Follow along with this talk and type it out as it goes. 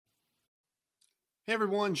Hey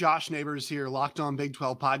everyone, Josh Neighbors here, Locked On Big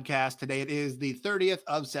 12 podcast. Today it is the 30th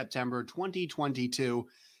of September, 2022.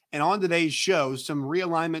 And on today's show, some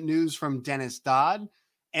realignment news from Dennis Dodd,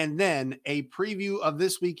 and then a preview of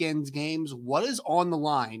this weekend's games. What is on the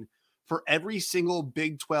line for every single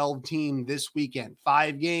Big 12 team this weekend?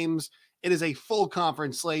 5 games. It is a full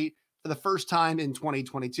conference slate for the first time in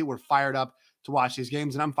 2022. We're fired up to watch these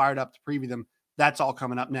games, and I'm fired up to preview them. That's all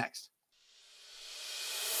coming up next.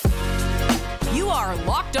 You are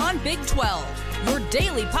Locked On Big 12, your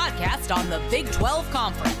daily podcast on the Big 12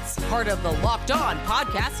 Conference, part of the Locked On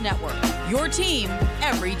Podcast Network, your team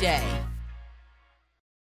every day.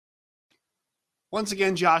 Once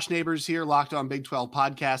again, Josh Neighbors here, Locked On Big 12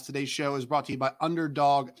 podcast. Today's show is brought to you by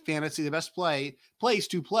Underdog Fantasy, the best place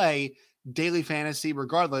to play daily fantasy,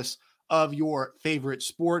 regardless of your favorite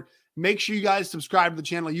sport. Make sure you guys subscribe to the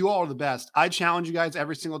channel. You all are the best. I challenge you guys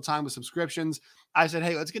every single time with subscriptions. I said,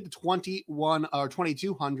 hey, let's get to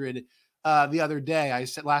 2,200 the other day. I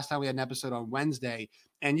said last time we had an episode on Wednesday,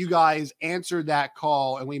 and you guys answered that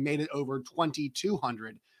call, and we made it over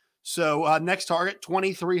 2,200. So next target,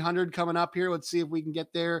 2,300 coming up here. Let's see if we can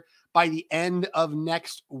get there by the end of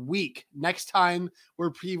next week. Next time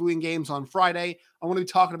we're previewing games on Friday, I want to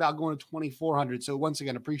be talking about going to 2,400. So once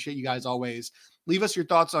again, appreciate you guys always. Leave us your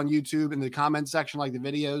thoughts on YouTube in the comment section, like the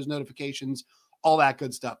videos, notifications, all that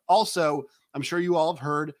good stuff. Also, I'm sure you all have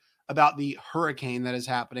heard about the hurricane that is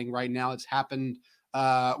happening right now. It's happened.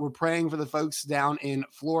 We're praying for the folks down in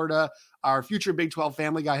Florida. Our future Big 12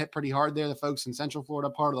 family got hit pretty hard there. The folks in Central Florida,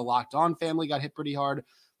 part of the Locked On family, got hit pretty hard.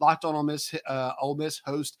 Locked On Ole Miss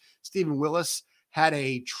host Stephen Willis had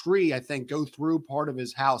a tree, I think, go through part of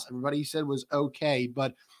his house. Everybody said was okay,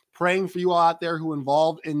 but praying for you all out there who are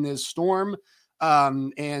involved in this storm.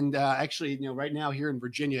 Actually, right now here in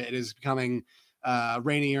Virginia, it is becoming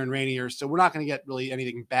rainier and rainier. So we're not going to get really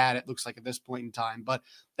anything bad, it looks like, at this point in time. But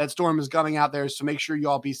that storm is coming out there. So make sure you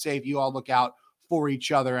all be safe. You all look out for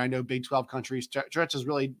each other. I know Big 12 countries stretches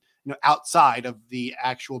really outside of the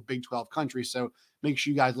actual Big 12 country. So make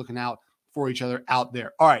sure you guys looking out for each other out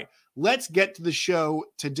there. All right, let's get to the show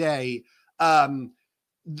today.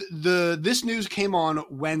 This news came on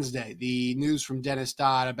Wednesday. The news from Dennis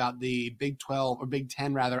Dodd about the Big 12 or Big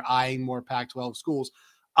 10 rather eyeing more Pac-12 schools.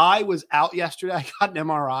 I was out yesterday. I got an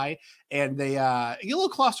MRI, and they get a little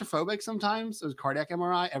claustrophobic sometimes. It was cardiac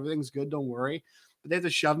MRI. Everything's good. Don't worry. But they have to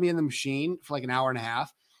shove me in the machine for like an hour and a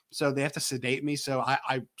half. So they have to sedate me. So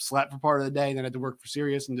I slept for part of the day and then had to work for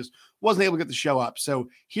Sirius and just wasn't able to get the show up. So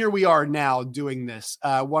here we are now doing this.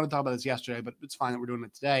 I wanted to talk about this yesterday, but it's fine that we're doing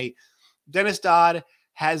it today. Dennis Dodd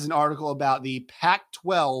has an article about the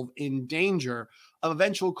Pac-12 in danger of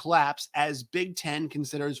eventual collapse as Big 10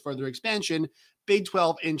 considers further expansion. Big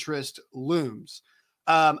 12 interest looms.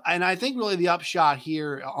 And I think really the upshot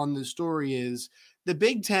here on the story is the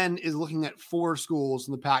Big 10 is looking at 4 schools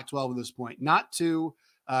in the Pac-12 at this point, not 2,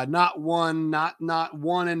 not 1, not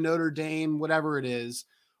 1 in Notre Dame, whatever it is.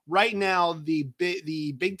 Right now, the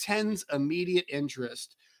Big 10's immediate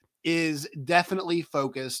interest is definitely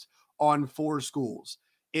focused on 4 schools.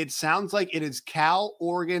 It sounds like it is Cal,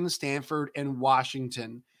 Oregon, Stanford, and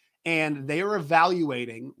Washington. And they are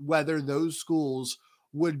evaluating whether those schools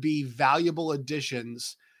would be valuable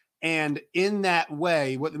additions. And in that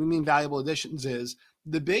way, what we mean valuable additions is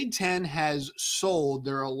the Big 10 has sold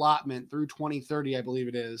their allotment through 2030, I believe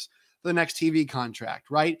it is, for the next TV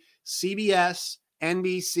contract, right? CBS,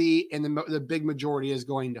 NBC, and the big majority is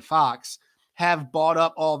going to Fox, have bought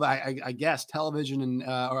up all the, I guess, television and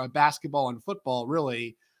or basketball and football,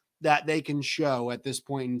 really, that they can show at this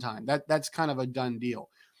point in time. That's kind of a done deal.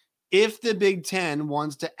 If the Big 10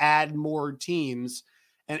 wants to add more teams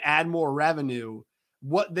and add more revenue,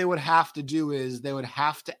 what they would have to do is they would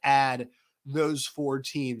have to add those 4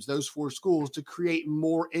 teams, those 4 schools, to create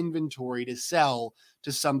more inventory to sell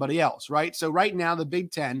to somebody else, right? So right now, the Big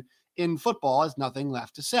 10 in football has nothing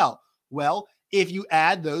left to sell. Well, if you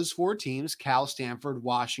add those 4 teams, Cal, Stanford,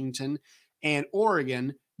 Washington, and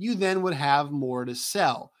Oregon, you then would have more to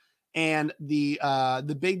sell. And the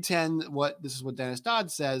Big 10, this is what Dennis Dodd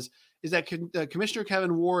says, is that Commissioner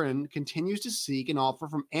Kevin Warren continues to seek an offer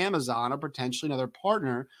from Amazon or potentially another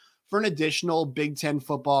partner for an additional Big 10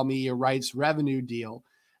 football media rights revenue deal.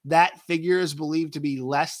 That figure is believed to be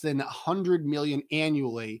less than $100 million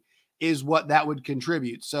annually is what that would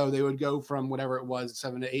contribute. So they would go from whatever it was,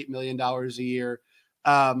 $7 to $8 million a year,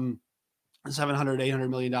 $700, $800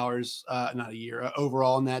 million, not a year,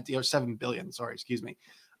 overall in that deal, $7 billion. Sorry, excuse me.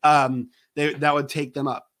 That would take them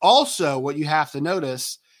up. Also, what you have to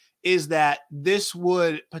notice is that this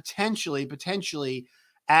would potentially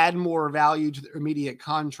add more value to their immediate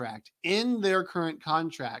contract. In their current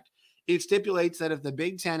contract, It stipulates that if the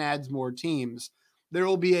Big Ten adds more teams, there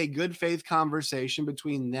will be a good faith conversation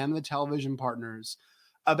between them and the television partners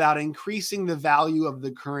about increasing the value of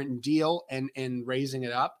the current deal and raising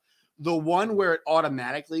it up. The one where it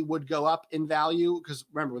automatically would go up in value, because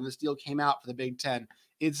remember, when this deal came out for the Big Ten,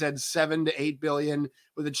 it said 7 to 8 billion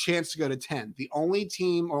with a chance to go to 10. The only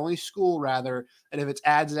team or only school rather, that if it's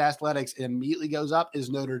adds and athletics, it immediately goes up is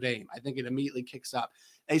Notre Dame. I think it immediately kicks up.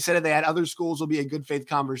 They said if they had other schools, will be a good faith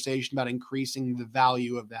conversation about increasing the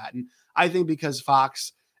value of that. And I think because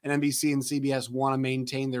Fox and NBC and CBS want to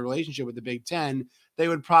maintain their relationship with the Big Ten, they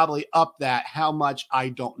would probably up that. How much, I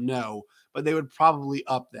don't know, but they would probably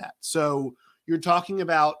up that. So you're talking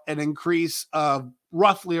about an increase of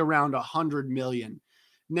roughly around 100 million.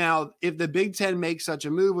 Now, if the Big Ten makes such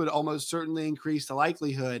a move, it would almost certainly increase the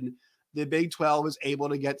likelihood the Big 12 is able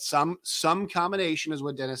to get some combination, is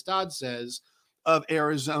what Dennis Dodd says, of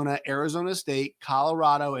Arizona, Arizona State,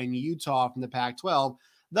 Colorado, and Utah from the Pac-12,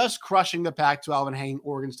 thus crushing the Pac-12 and hanging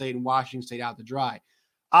Oregon State and Washington State out to dry.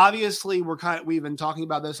 Obviously, we've been talking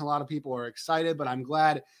about this, and a lot of people are excited, but I'm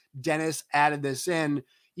glad Dennis added this in.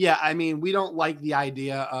 Yeah, I mean, we don't like the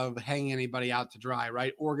idea of hanging anybody out to dry,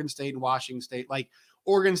 right? Oregon State and Washington State, like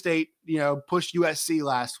Oregon State, pushed USC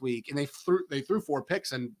last week, and they threw 4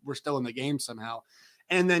 picks and were still in the game somehow.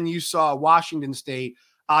 And then you saw Washington State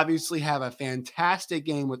obviously have a fantastic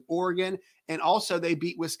game with Oregon, and also they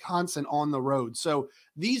beat Wisconsin on the road. So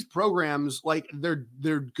these programs, like they're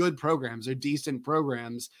good programs, they're decent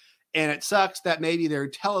programs, and it sucks that maybe their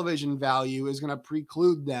television value is going to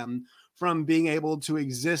preclude them from being able to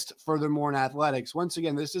exist furthermore in athletics. Once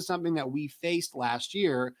again, this is something that we faced last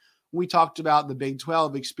year. We talked about the Big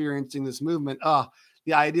 12 experiencing this movement.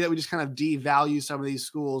 The idea that we just kind of devalue some of these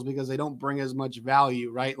schools because they don't bring as much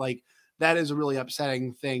value, right? Like that is a really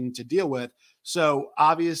upsetting thing to deal with. So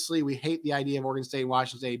obviously we hate the idea of Oregon State and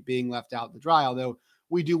Washington State being left out to dry, although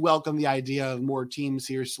we do welcome the idea of more teams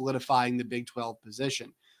here solidifying the Big 12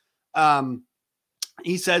 position.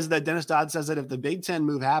 He says that Dennis Dodd says that if the Big 10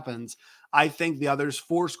 move happens, I think the others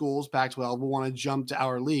 4 schools, Pac-12, will want to jump to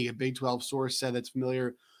our league. A Big 12 source said that's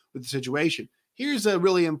familiar with the situation. Here's a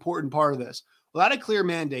really important part of this. Without a clear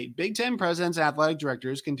mandate, Big Ten presidents and athletic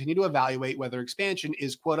directors continue to evaluate whether expansion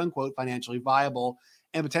is quote-unquote financially viable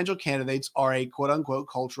and potential candidates are a quote-unquote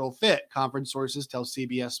cultural fit, conference sources tell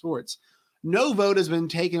CBS Sports. No vote has been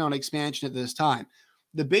taken on expansion at this time.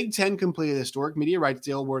 The Big Ten completed a historic media rights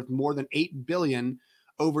deal worth more than $8 billion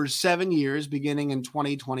over 7 years, beginning in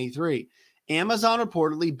 2023. Amazon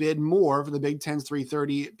reportedly bid more for the Big Ten's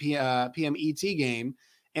 3:30 p.m. ET game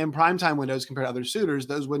and primetime windows compared to other suitors.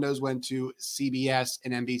 Those windows went to CBS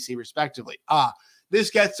and NBC respectively. This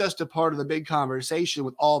gets us to part of the big conversation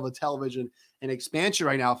with all the television and expansion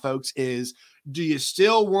right now, folks, is do you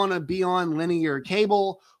still want to be on linear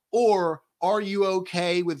cable, or are you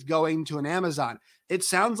okay with going to an Amazon? It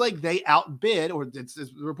sounds like they outbid, or it's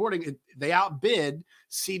reporting they outbid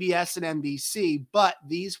CBS and NBC, but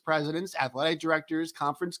these presidents, athletic directors,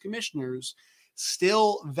 conference commissioners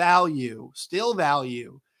still value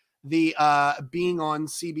the being on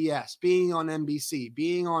CBS, being on NBC,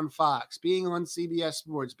 being on Fox, being on CBS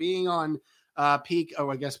Sports, being on Peacock. Oh,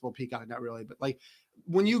 I guess, well, Peacock, not really, but like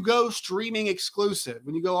when you go streaming exclusive,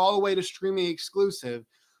 when you go all the way to streaming exclusive,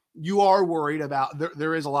 you are worried about,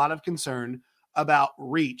 there is a lot of concern about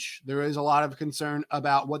reach. There is a lot of concern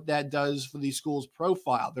about what that does for the school's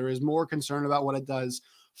profile. There is more concern about what it does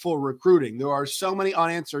for recruiting. There are so many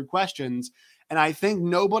unanswered questions, and I think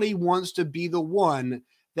nobody wants to be the one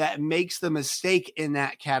that makes the mistake in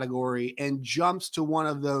that category and jumps to one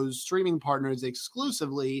of those streaming partners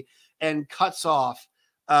exclusively and cuts off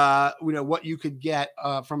what you could get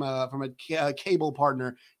from a cable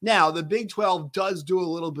partner. Now, the Big 12 does do a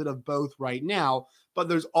little bit of both right now, but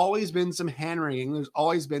there's always been some hand-wringing. There's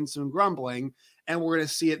always been some grumbling, and we're going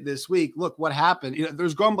to see it this week. Look what happened.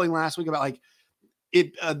 There's grumbling last week about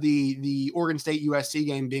the Oregon State USC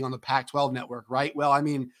game being on the Pac-12 network, right? Well, I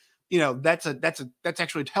mean, that's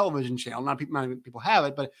actually a television channel. Not many people have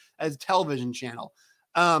it, but as a television channel.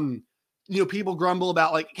 People grumble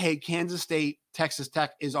about like, hey, Kansas State, Texas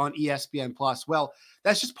Tech is on ESPN Plus. Well,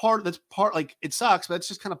 that's part, like it sucks, but it's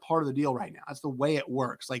just kind of part of the deal right now. That's the way it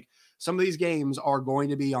works. Like some of these games are going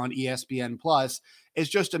to be on ESPN Plus. It's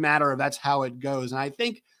just a matter of that's how it goes. And I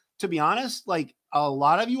think, to be honest, like a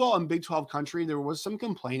lot of you all in Big 12 country, there was some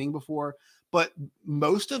complaining before, but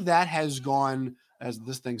most of that has gone as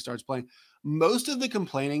this thing starts playing. Most of the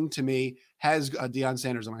complaining to me has Deion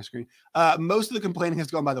Sanders on my screen. Most of the complaining has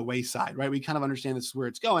gone by the wayside, right? We kind of understand this is where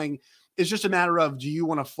it's going. It's just a matter of, do you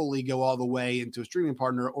want to fully go all the way into a streaming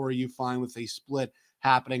partner, or are you fine with a split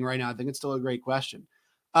happening right now? I think it's still a great question.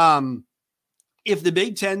 If the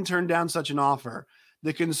Big Ten turned down such an offer,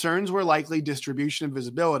 the concerns were likely distribution and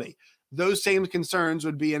visibility. Those same concerns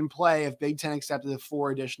would be in play if Big Ten accepted the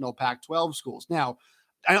 4 additional Pac-12 schools. Now,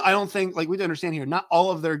 I don't think, like, we have to understand here, not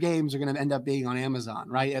all of their games are going to end up being on Amazon,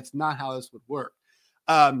 right? That's not how this would work.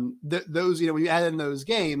 Those, when you add in those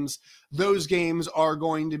games are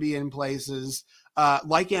going to be in places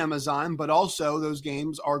like Amazon, but also those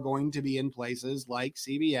games are going to be in places like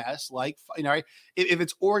CBS, like, if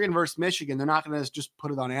it's Oregon versus Michigan, they're not going to just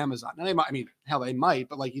put it on Amazon. Now they might, they might,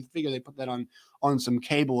 but like you figure they put that on some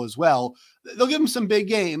cable as well. They'll give them some big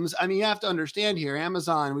games. You have to understand here,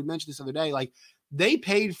 Amazon, we mentioned this the other day, like they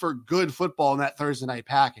paid for good football in that Thursday night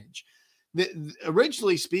package.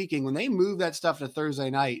 Originally speaking, when they moved that stuff to Thursday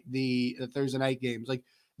night, the Thursday night games, like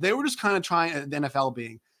they were just kind of trying, the NFL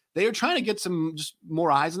being, they were trying to get some just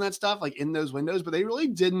more eyes on that stuff, like in those windows, but they really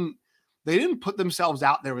didn't put themselves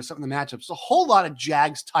out there with some of the matchups. A whole lot of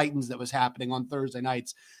Jags Titans that was happening on Thursday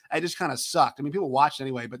nights. It just kind of sucked. People watched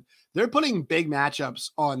anyway, but they're putting big matchups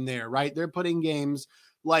on there, right? They're putting games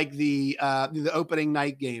like the opening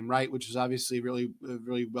night game, right? Which is obviously really,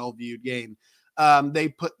 really well viewed game. They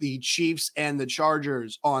put the Chiefs and the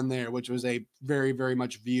Chargers on there, which was a very, very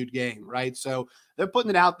much viewed game, right? So they're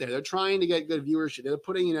putting it out there. They're trying to get good viewership. They're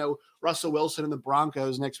putting, Russell Wilson and the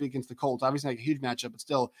Broncos next week against the Colts. Obviously, not a huge matchup, but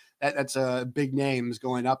still, that's big names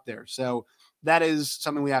going up there. So that is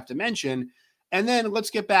something we have to mention. And then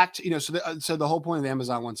let's get back to, so the whole point of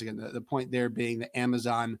Amazon, once again, the point there being that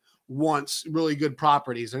Amazon wants really good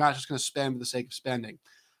properties. They're not just going to spend for the sake of spending.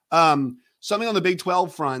 Something on the Big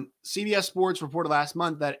 12 front, CBS Sports reported last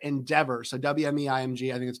month that Endeavor, so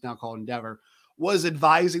WME-IMG, I think it's now called Endeavor, was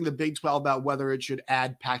advising the Big 12 about whether it should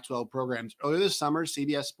add Pac-12 programs. Earlier this summer,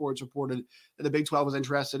 CBS Sports reported that the Big 12 was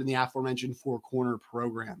interested in the aforementioned 4 corner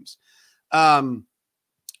programs. And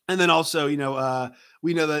then also, we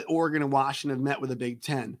know that Oregon and Washington have met with the Big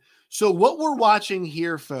 10. So what we're watching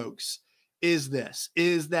here, folks, is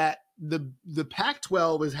that the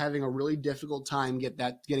Pac-12 is having a really difficult time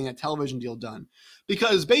getting that television deal done,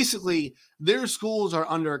 because basically their schools are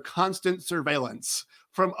under constant surveillance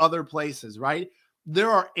from other places, right? There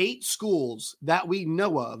are 8 schools that we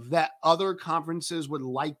know of that other conferences would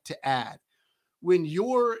like to add. When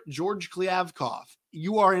you're George Kliavkoff,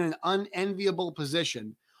 you are in an unenviable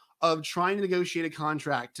position of trying to negotiate a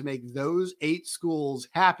contract to make those 8 schools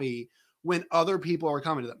happy when other people are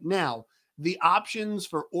coming to them. Now, the options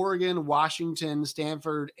for Oregon, Washington,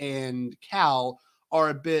 Stanford, and Cal are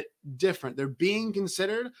a bit different. They're being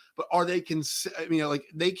considered, but are they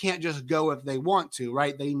they can't just go if they want to,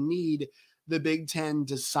 right? They need the Big Ten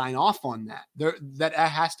to sign off on that. That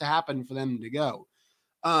has to happen for them to go.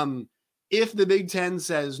 If the Big Ten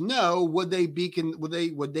says no, would they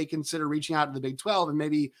consider reaching out to the Big 12 and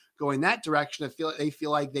maybe going that direction? They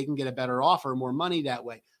feel like they can get a better offer, more money that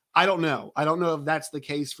way. I don't know. I don't know if that's the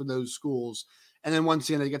case for those schools. And then once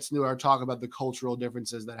again, it gets into our talk about the cultural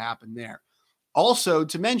differences that happen there. Also,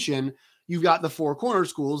 to mention, you've got the 4 corner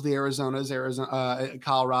schools, the Arizonas,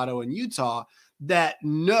 Colorado, and Utah, that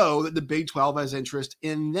know that the Big 12 has interest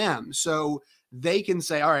in them. So they can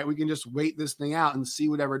say, all right, we can just wait this thing out and see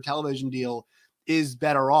whatever television deal is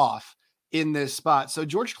better off in this spot. So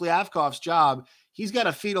George Kliavkoff's job, he's got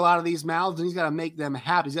to feed a lot of these mouths, and he's got to make them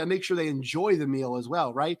happy. He's got to make sure they enjoy the meal as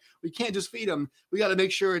well, right? We can't just feed them. We got to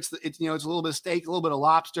make sure it's a little bit of steak, a little bit of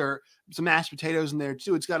lobster, some mashed potatoes in there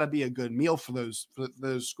too. It's got to be a good meal for those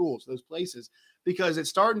schools, those places, because it's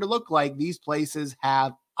starting to look like these places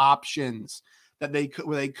have options that they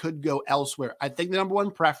could go elsewhere. I think the number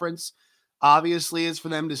one preference, obviously, is for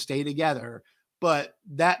them to stay together, but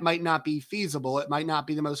that might not be feasible. It might not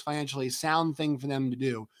be the most financially sound thing for them to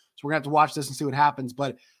do. So we're going to have to watch this and see what happens.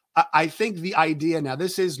 But I think the idea now,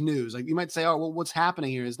 this is news. Like you might say, oh, well, what's happening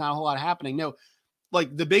here? There's not a whole lot happening. No,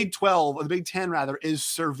 like the Big 12 or the Big 10 rather is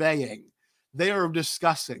surveying. They are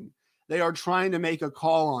discussing. They are trying to make a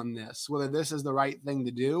call on this, whether this is the right thing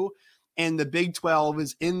to do. And the Big 12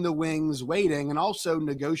 is in the wings waiting and also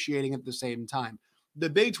negotiating at the same time. The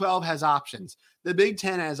Big 12 has options. The Big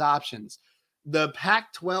 10 has options. The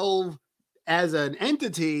Pac-12 as an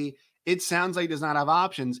entity, it sounds like does not have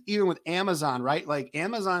options, even with Amazon, right? Like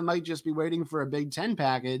Amazon might just be waiting for a Big 10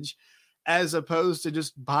 package as opposed to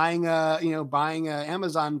just buying a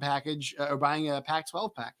Amazon package or buying a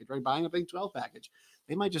Pac-12 package, right? Buying a Big 12 package.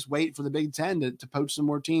 They might just wait for the Big 10 to poach some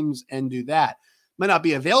more teams and do that. Might not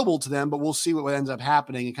be available to them, but we'll see what ends up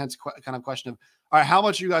happening. And kind of question of, all right, how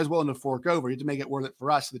much are you guys willing to fork over? You have to make it worth it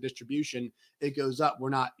for us. So the distribution, it goes up. We're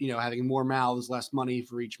not, having more mouths, less money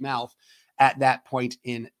for each mouth at that point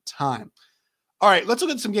in time. All right, let's look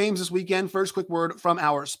at some games this weekend. First, quick word from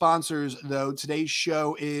our sponsors, though. Today's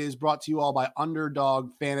show is brought to you all by Underdog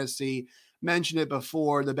Fantasy. Mentioned it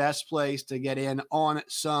before, the best place to get in on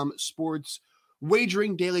some sports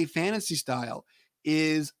wagering daily fantasy style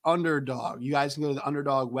is Underdog. You guys can go to the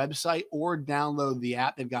Underdog website or download the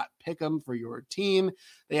app. They've got Pick'em for your team.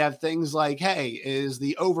 They have things like, hey, is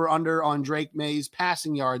the over-under on Drake May's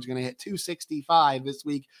passing yards going to hit 265 this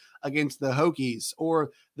week against the Hokies?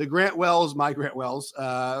 Or the Grant Wells,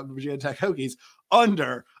 Virginia Tech Hokies,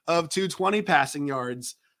 under of 220 passing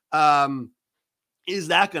yards. Is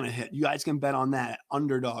that going to hit? You guys can bet on that at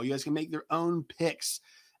Underdog. You guys can make their own picks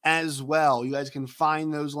as well. You guys can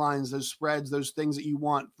find those lines, those spreads, those things that you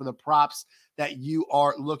want for the props that you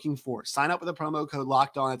are looking for. Sign up with the promo code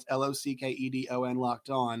Locked On. It's LOCKEDON Locked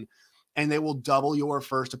On, and they will double your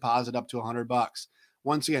first deposit up to $100.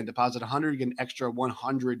 Once again, deposit 100, you get an extra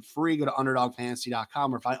 100 free. Go to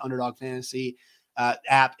UnderdogFantasy.com or find Underdog Fantasy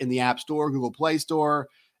app in the App Store, Google Play Store,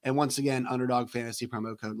 and once again, Underdog Fantasy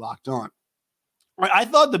promo code Locked On. All right, I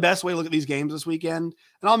thought the best way to look at these games this weekend,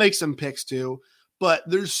 and I'll make some picks too, but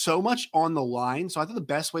there's so much on the line. So I think the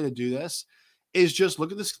best way to do this is just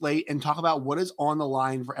look at the slate and talk about what is on the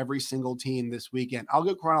line for every single team this weekend. I'll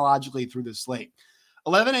go chronologically through the slate.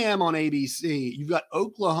 11 a.m. on ABC, you've got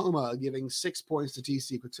Oklahoma giving 6 points to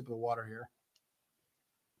TCU. Quick sip of the water here.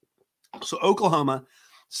 So Oklahoma,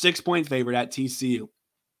 6-point favorite at TCU.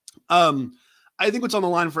 I think what's on the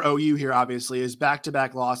line for OU here, obviously, is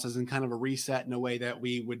back-to-back losses and kind of a reset in a way that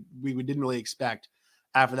we didn't really expect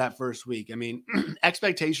after that first week. I mean,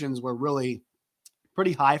 expectations were really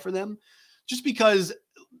pretty high for them just because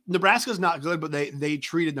Nebraska's not good, but they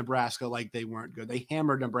treated Nebraska like they weren't good. They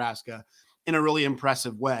hammered Nebraska in a really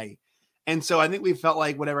impressive way. And so I think we felt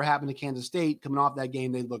like whatever happened to Kansas State coming off that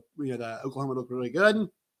game, the Oklahoma looked really good.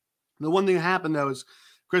 The one thing that happened, though, is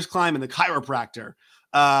Chris Kleiman, the chiropractor,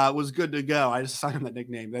 was good to go. I just assigned him that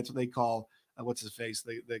nickname. That's what they call, what's his face?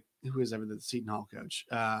 Who is ever the Seton Hall coach?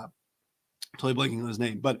 Totally blanking on his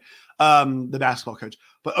name, but the basketball coach.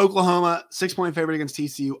 But Oklahoma, 6-point favorite against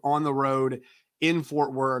TCU on the road in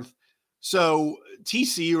Fort Worth. So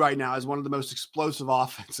TCU right now is one of the most explosive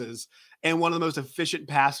offenses and one of the most efficient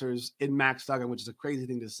passers in Max Duggan, which is a crazy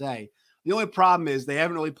thing to say. The only problem is they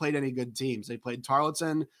haven't really played any good teams. They played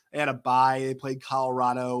Tarleton. They had a bye. They played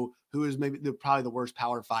Colorado, who is probably the worst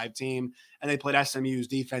Power 5 team. And they played SMU's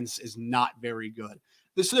defense is not very good.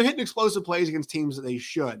 So they're hitting explosive plays against teams that they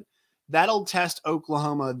should. That'll test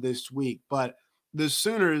Oklahoma this week. But the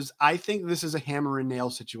Sooners, I think this is a hammer and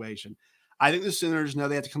nail situation. I think the Sooners know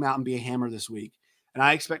they have to come out and be a hammer this week. And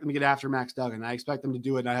I expect them to get after Max Duggan. I expect them to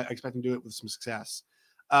do it. And I expect them to do it with some success.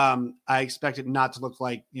 I expect it not to look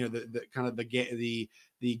like, the kind of the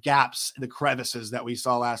gaps, the crevices that we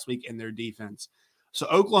saw last week in their defense. So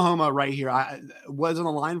Oklahoma right here was on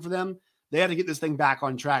the line for them. They had to get this thing back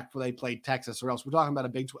on track before they played Texas, or else we're talking about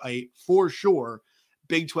for sure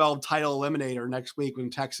Big 12 title eliminator next week when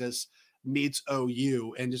Texas meets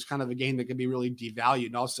OU, and just kind of a game that could be really devalued.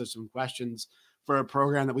 And also some questions for a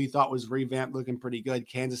program that we thought was revamped, looking pretty good.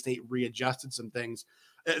 Kansas State readjusted some things.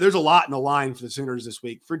 There's a lot in the line for the Sooners this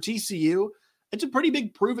week. For TCU, it's a pretty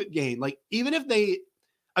big prove-it game. Like, even if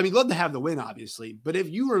love to have the win, obviously, but if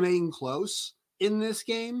you remain close in this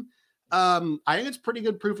game, I think it's pretty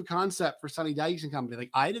good proof of concept for Sonny Dykes and company.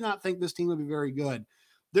 Like, I did not think this team would be very good.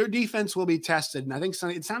 Their defense will be tested, and I think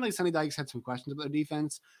it sounded like Sonny Dykes had some questions about their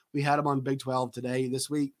defense. We had them on Big 12 this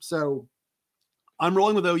week. So I'm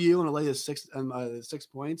rolling with OU and I'll lay the 6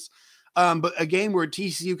 points. But a game where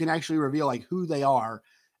TCU can actually reveal like who they are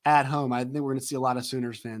at home. I think we're going to see a lot of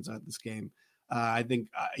Sooners fans at this game. I think,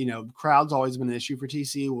 crowd's always been an issue for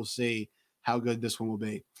TCU. We'll see how good this one will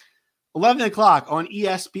be. 11 o'clock on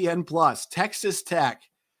ESPN Plus, Texas Tech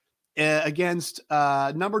against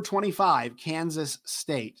number 25, Kansas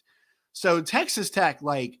State. So Texas Tech,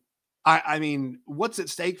 what's at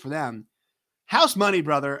stake for them? House money,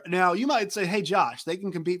 brother. Now, you might say, hey, Josh, they can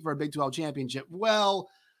compete for a Big 12 championship. Well,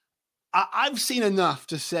 I've seen enough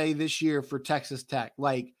to say this year for Texas Tech,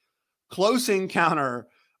 like close encounter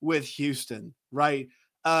with Houston, right?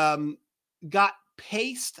 Got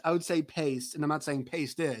paced, I would say paced, and I'm not saying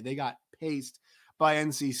pasted. They got paced by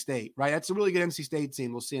NC State, right? That's a really good NC State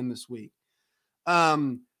team. We'll see them this week.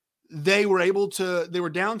 They were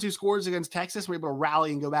down 2 scores against Texas. Were able to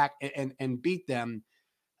rally and go back and beat them.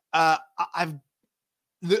 They're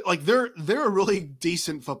a really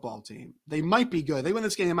decent football team. They might be good. They win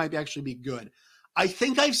this game, they might actually be good. I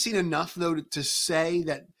think I've seen enough, though, to say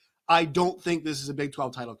that I don't think this is a Big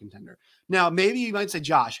 12 title contender. Now, maybe you might say,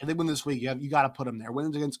 Josh, if they win this week, you got to put them there.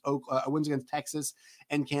 Wins against Texas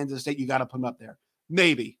and Kansas State, you got to put them up there.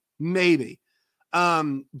 Maybe.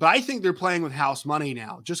 But I think they're playing with house money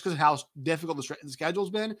now, just because of how difficult the schedule's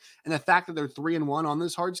been, and the fact that they're 3-1 on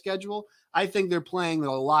this hard schedule. I think they're playing with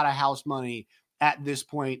a lot of house money at this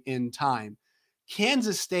point in time.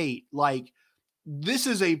 Kansas State, like, this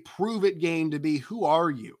is a prove it game to be. Who are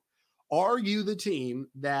you? Are you the team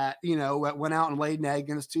that, went out and laid an egg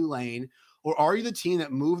against Tulane? Or are you the team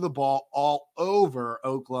that moved the ball all over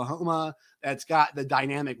Oklahoma, that's got the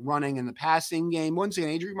dynamic running and the passing game? Once again,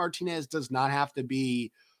 Adrian Martinez does not have to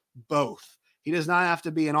be both. He does not have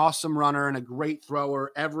to be an awesome runner and a great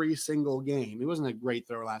thrower every single game. He wasn't a great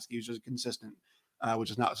thrower last game. He was just consistent, which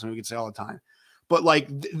is not something we could say all the time. But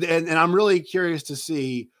and I'm really curious to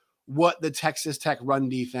see what the Texas Tech run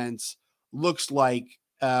defense looks like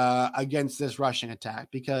against this rushing attack,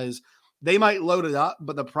 because they might load it up,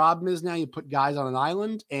 but the problem is now you put guys on an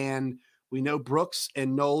island, and we know Brooks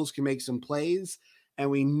and Knowles can make some plays,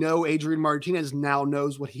 and we know Adrian Martinez now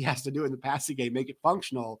knows what he has to do in the passing game, make it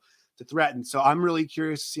functional to threaten. So I'm really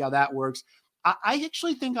curious to see how that works. I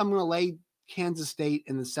actually think I'm going to lay Kansas State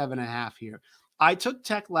in the 7.5 here. I took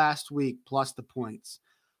Tech last week plus the points.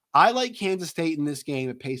 I like Kansas State in this game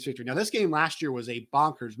at pace victory. Now, this game last year was a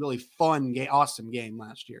bonkers, really fun, awesome game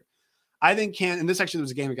last year. I think and this actually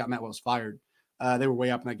was a game that got Matt Wells fired. They were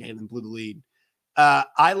way up in that game and blew the lead.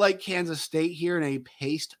 I like Kansas State here in a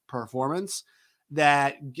paced performance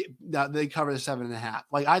that they cover the 7.5.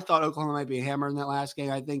 Like, I thought Oklahoma might be a hammer in that last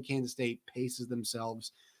game. I think Kansas State paces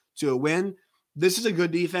themselves to a win. This is a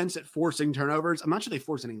good defense at forcing turnovers. I'm not sure they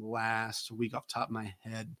forced any last week off the top of my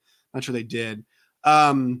head. I'm not sure they did.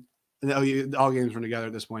 All games run together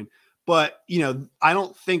at this point. But, I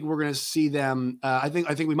don't think we're going to see them. I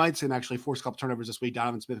think we might see them actually force a couple turnovers this week.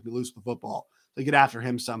 Donovan Smith will be loose with the football. They get after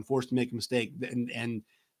him some, forced to make a mistake, and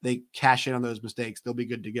they cash in on those mistakes. They'll be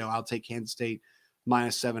good to go. I'll take Kansas State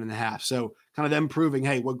minus 7.5. So kind of them proving,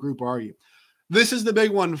 hey, what group are you? This is the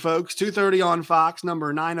big one, folks. 2:30 on Fox.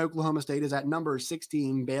 Number 9, Oklahoma State, is at number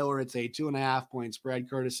 16, Baylor. It's a 2.5-point spread,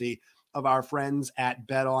 courtesy of our friends at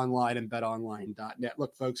BetOnline and betonline.net.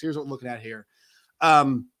 Look, folks, here's what we're looking at here.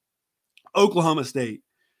 Oklahoma State.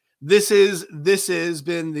 This has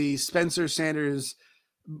been the Spencer Sanders,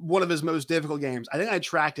 one of his most difficult games. I think I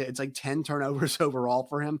tracked it. It's like 10 turnovers overall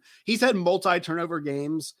for him. He's had multi-turnover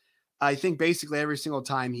games, I think, basically every single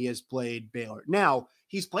time he has played Baylor. Now,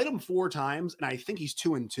 he's played them 4 times, and I think he's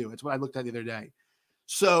 2-2. It's what I looked at the other day.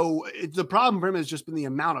 So the problem for him has just been the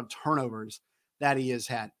amount of turnovers that he has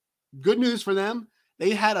had. Good news for them,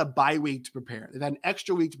 they had a bye week to prepare. They've had an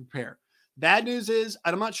extra week to prepare. Bad news is,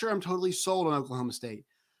 I'm not sure I'm totally sold on Oklahoma State.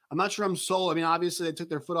 I'm not sure I'm sold. I mean, obviously, they took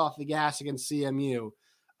their foot off the gas against CMU.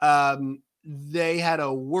 They had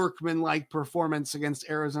a workman-like performance against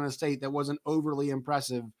Arizona State that wasn't overly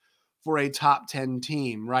impressive for a top 10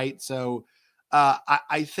 team, right? So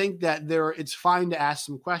I think that it's fine to ask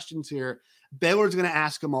some questions here. Baylor's going to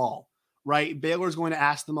ask them all, right? Baylor's going to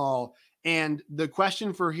ask them all. And the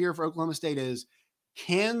question for Oklahoma State is,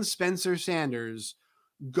 can Spencer Sanders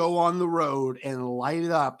go on the road and light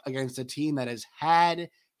it up against a team that has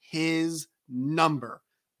had his number?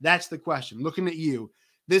 That's the question. Looking at you,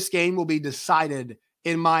 this game will be decided,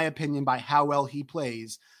 in my opinion, by how well he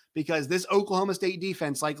plays, because this Oklahoma State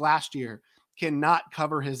defense, like last year, cannot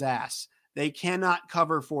cover his ass. They cannot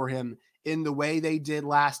cover for him in the way they did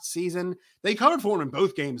last season. They covered for him in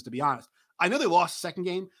both games, to be honest. I know they lost the second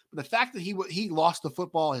game, but the fact that he lost the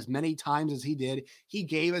football as many times as he did, he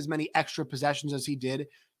gave as many extra possessions as he did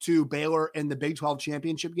to Baylor in the Big 12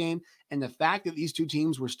 championship game, and the fact that these two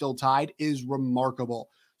teams were still tied is remarkable.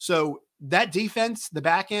 So that defense, the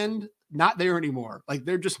back end, not there anymore. Like,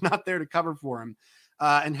 they're just not there to cover for him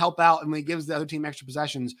and help out. And when he gives the other team extra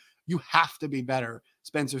possessions, you have to be better,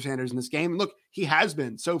 Spencer Sanders, in this game. And look, he has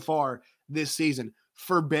been so far this season.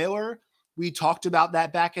 For Baylor, we talked about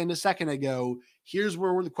that back end a second ago. Here's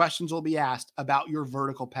where the questions will be asked about your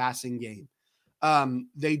vertical passing game.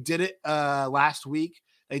 They did it last week.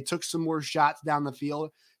 They took some more shots down the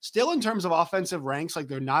field. Still, in terms of offensive ranks, like,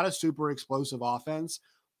 they're not a super explosive offense,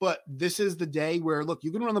 but this is the day where, look,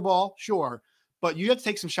 you can run the ball, sure, but you have to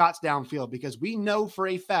take some shots downfield, because we know for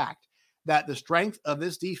a fact that the strength of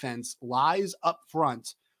this defense lies up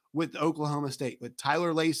front with Oklahoma State, with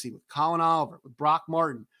Tyler Lacey, with Colin Oliver, with Brock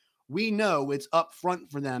Martin. We know it's up front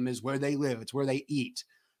for them is where they live. It's where they eat.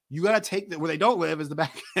 You got to take that. Where they don't live is the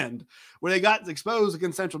back end. Where they got exposed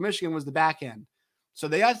against Central Michigan was the back end. So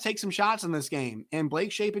they got to take some shots in this game. And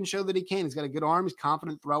Blake Shapen showed that he can. He's got a good arm. He's a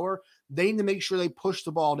confident thrower. They need to make sure they push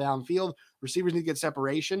the ball downfield. Receivers need to get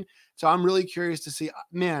separation. So I'm really curious to see.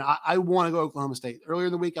 Man, I want to go Oklahoma State. Earlier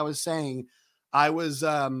in the week, I was saying, I was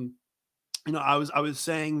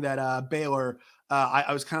saying that Baylor,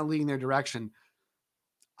 I was kind of leading their direction.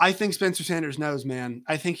 I think Spencer Sanders knows, man.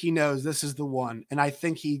 I think he knows this is the one, and I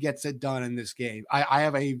think he gets it done in this game. I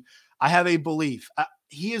have a belief.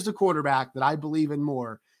 He is the quarterback that I believe in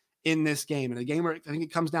more in this game. In a game where I think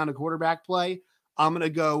it comes down to quarterback play, I'm going to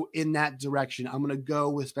go in that direction. I'm going to go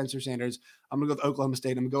with Spencer Sanders. I'm going to go with Oklahoma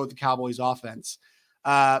State. I'm going to go with the Cowboys offense.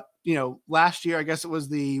 Last year, I guess it was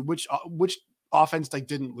which offense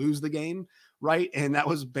didn't lose the game, right? And that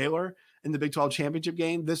was Baylor in the Big 12 championship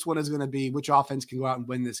game. This one is going to be which offense can go out and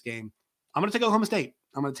win this game. I'm going to take Oklahoma State.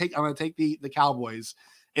 I'm going to take the Cowboys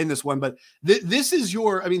in this one. But this is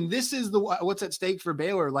what's at stake for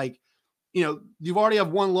Baylor. You've already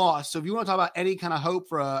have one loss. So if you want to talk about any kind of hope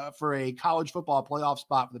for a college football playoff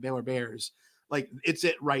spot for the Baylor Bears, it's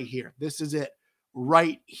it right here. This is it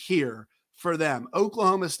right here for them.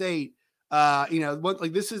 Oklahoma State,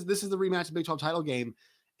 this is the rematch of the Big 12 title game.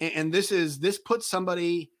 And this puts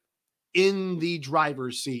somebody in the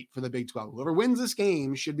driver's seat for the Big 12. Whoever wins this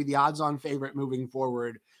game should be the odds-on favorite moving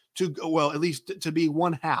forward at least to be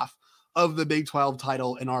one half of the Big 12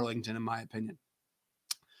 title in Arlington, in my opinion.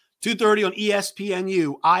 2:30 on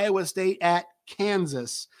ESPNU, Iowa State at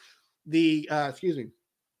Kansas. The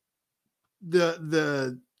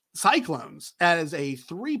Cyclones as a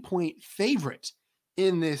 3-point favorite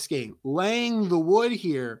in this game. Laying the wood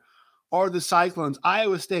here are the Cyclones.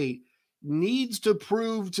 Iowa State needs to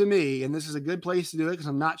prove to me, and this is a good place to do it because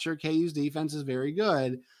I'm not sure KU's defense is very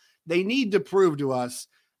good. They need to prove to us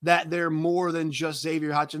that they're more than just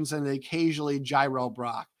Xavier Hutchinson and occasionally Jirel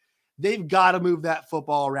Brock. They've got to move that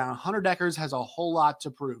football around. Hunter Dekkers has a whole lot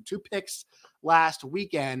to prove. 2 picks last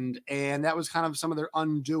weekend, and that was kind of some of their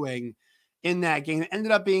undoing in that game. It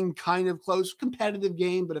ended up being kind of close, competitive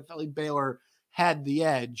game, but it felt like Baylor had the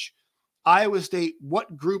edge. Iowa State,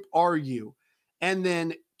 what group are you? And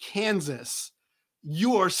then Kansas,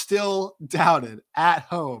 you are still doubted at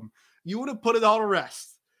home. You want to put it all to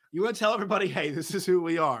rest. You want to tell everybody, hey, this is who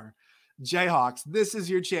we are. Jayhawks, this is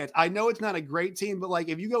your chance. I know it's not a great team, but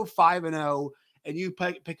if you go 5-0 and you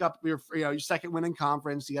pick up your second win in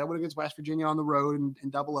conference, you got to win against West Virginia on the road in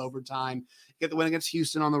double overtime. You get the win against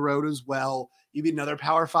Houston on the road as well. You beat another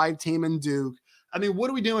Power 5 team in Duke. I mean, what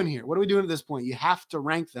are we doing here? What are we doing at this point? You have to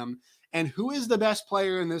rank them. And who is the best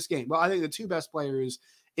player in this game? Well, I think the 2 best players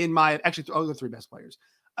the 3 best players.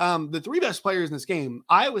 The 3 best players in this game,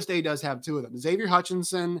 Iowa State does have 2 of them. Xavier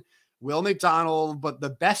Hutchinson, Will McDonald, but the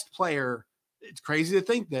best player, it's crazy to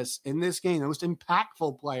think this, in this game, the most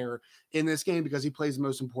impactful player in this game because he plays the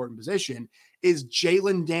most important position, is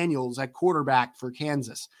Jalen Daniels at quarterback for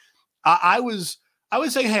Kansas. I was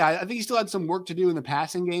saying, hey, I think he still had some work to do in the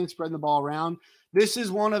passing game, spreading the ball around. This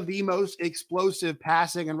is one of the most explosive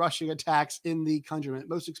passing and rushing attacks in the country,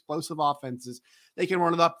 most explosive offenses. They can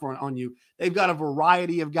run it up front on you. They've got a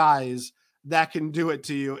variety of guys that can do it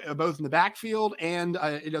to you, both in the backfield and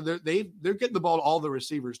they're getting the ball to all the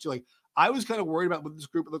receivers too. I was kind of worried about what this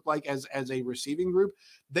group looked like as a receiving group.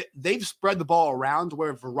 They've spread the ball around to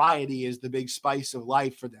where variety is the big spice of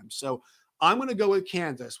life for them. So I'm going to go with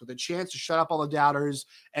Kansas with a chance to shut up all the doubters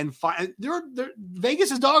and find. Vegas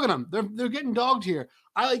is dogging them. They're getting dogged here.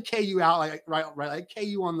 I like KU out, right. I like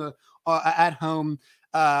KU on the at home.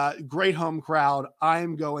 Great home crowd.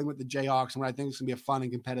 I'm going with the Jayhawks, and I think it's going to be a fun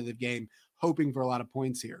and competitive game, hoping for a lot of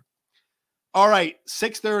points here. All right,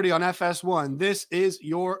 6:30 on FS1. This is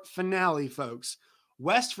your finale, folks.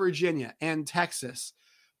 West Virginia and Texas.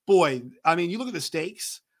 Boy, I mean, you look at the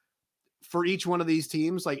stakes for each one of these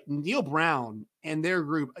teams, Neil Brown and their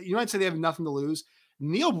group, you might say they have nothing to lose.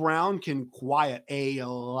 Neil Brown can quiet a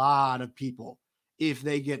lot of people if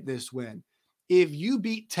they get this win. If you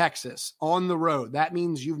beat Texas on the road, that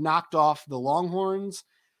means you've knocked off the Longhorns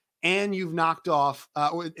and you've knocked off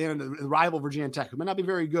and the rival Virginia Tech, who may not be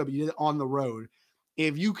very good, but you did it on the road.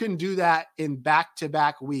 If you can do that in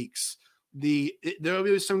back-to-back weeks, there will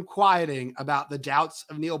be some quieting about the doubts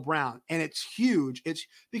of Neil Brown. And it's huge. It's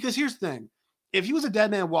because here's the thing. If he was a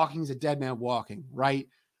dead man walking, he's a dead man walking, right?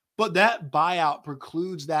 But that buyout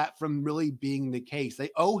precludes that from really being the case.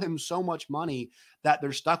 They owe him so much money that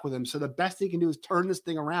they're stuck with him. So the best he can do is turn this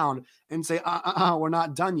thing around and say, we're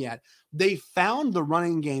not done yet. They found the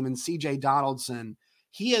running game in CJ Donaldson.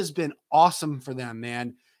 He has been awesome for them,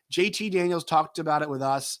 man. JT Daniels talked about it with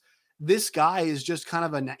us. This guy is just kind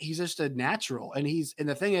of he's just a natural. And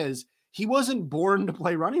the thing is, he wasn't born to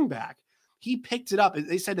play running back. He picked it up.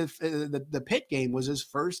 They said the Pitt game was his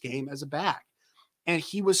first game as a back. And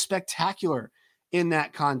he was spectacular in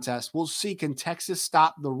that contest. We'll see. Can Texas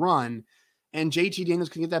stop the run? And JT Daniels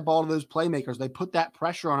can get that ball to those playmakers. They put that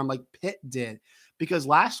pressure on him like Pitt did. Because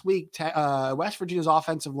last week, West Virginia's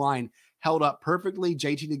offensive line held up perfectly.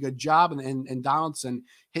 JT did a good job, and Donaldson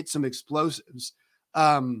hit some explosives.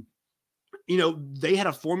 They had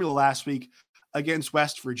a formula last week against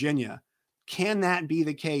West Virginia. Can that be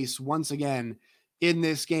the case once again in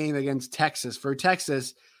this game against Texas? For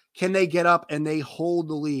Texas, can they get up and they hold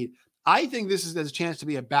the lead? I think this has a chance to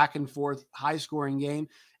be a back and forth, high scoring game.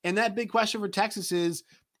 And that big question for Texas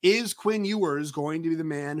is Quinn Ewers going to be the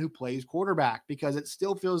man who plays quarterback? Because it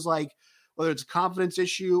still feels like, whether it's a confidence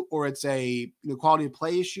issue or it's a quality of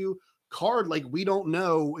play issue, Card, like, we don't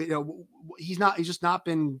know. He's just not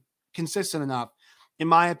been consistent enough, in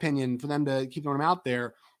my opinion, for them to keep throwing him out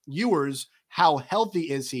there. Ewers, how healthy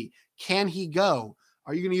is he? Can he go?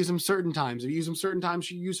 Are you going to use him certain times? If you use him certain times,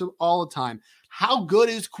 you use him all the time. How good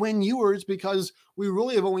is Quinn Ewers? Because we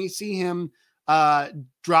really have only seen him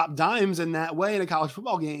drop dimes in that way in a college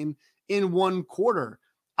football game in one quarter.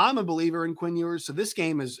 I'm a believer in Quinn Ewers. So this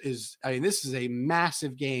game this is a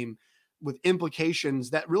massive game with implications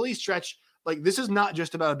that really stretch. Like, this is not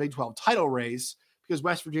just about a Big 12 title race, because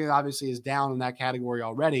West Virginia obviously is down in that category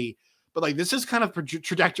already. But like, this is kind of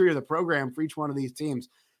trajectory of the program for each one of these teams.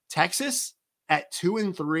 Texas at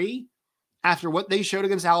 2-3 after what they showed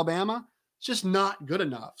against Alabama, it's just not good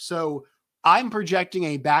enough. So I'm projecting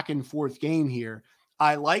a back and forth game here.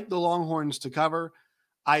 I like the Longhorns to cover.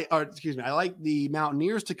 I like the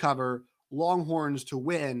Mountaineers to cover, Longhorns to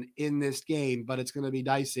win in this game, but it's going to be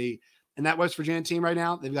dicey. And that West Virginia team right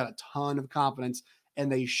now, they've got a ton of confidence,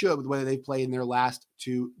 and they should with the way they've played in their last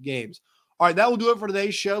two games. All right, that will do it for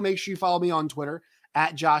today's show. Make sure you follow me on Twitter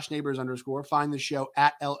at @JoshNeighbors_. Find the show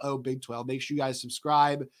at LO Big 12. Make sure you guys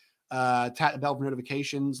subscribe, tap the bell for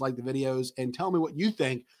notifications, like the videos, and tell me what you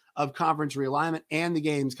think of conference realignment and the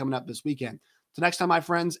games coming up this weekend. So next time, my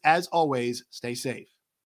friends, as always, stay safe.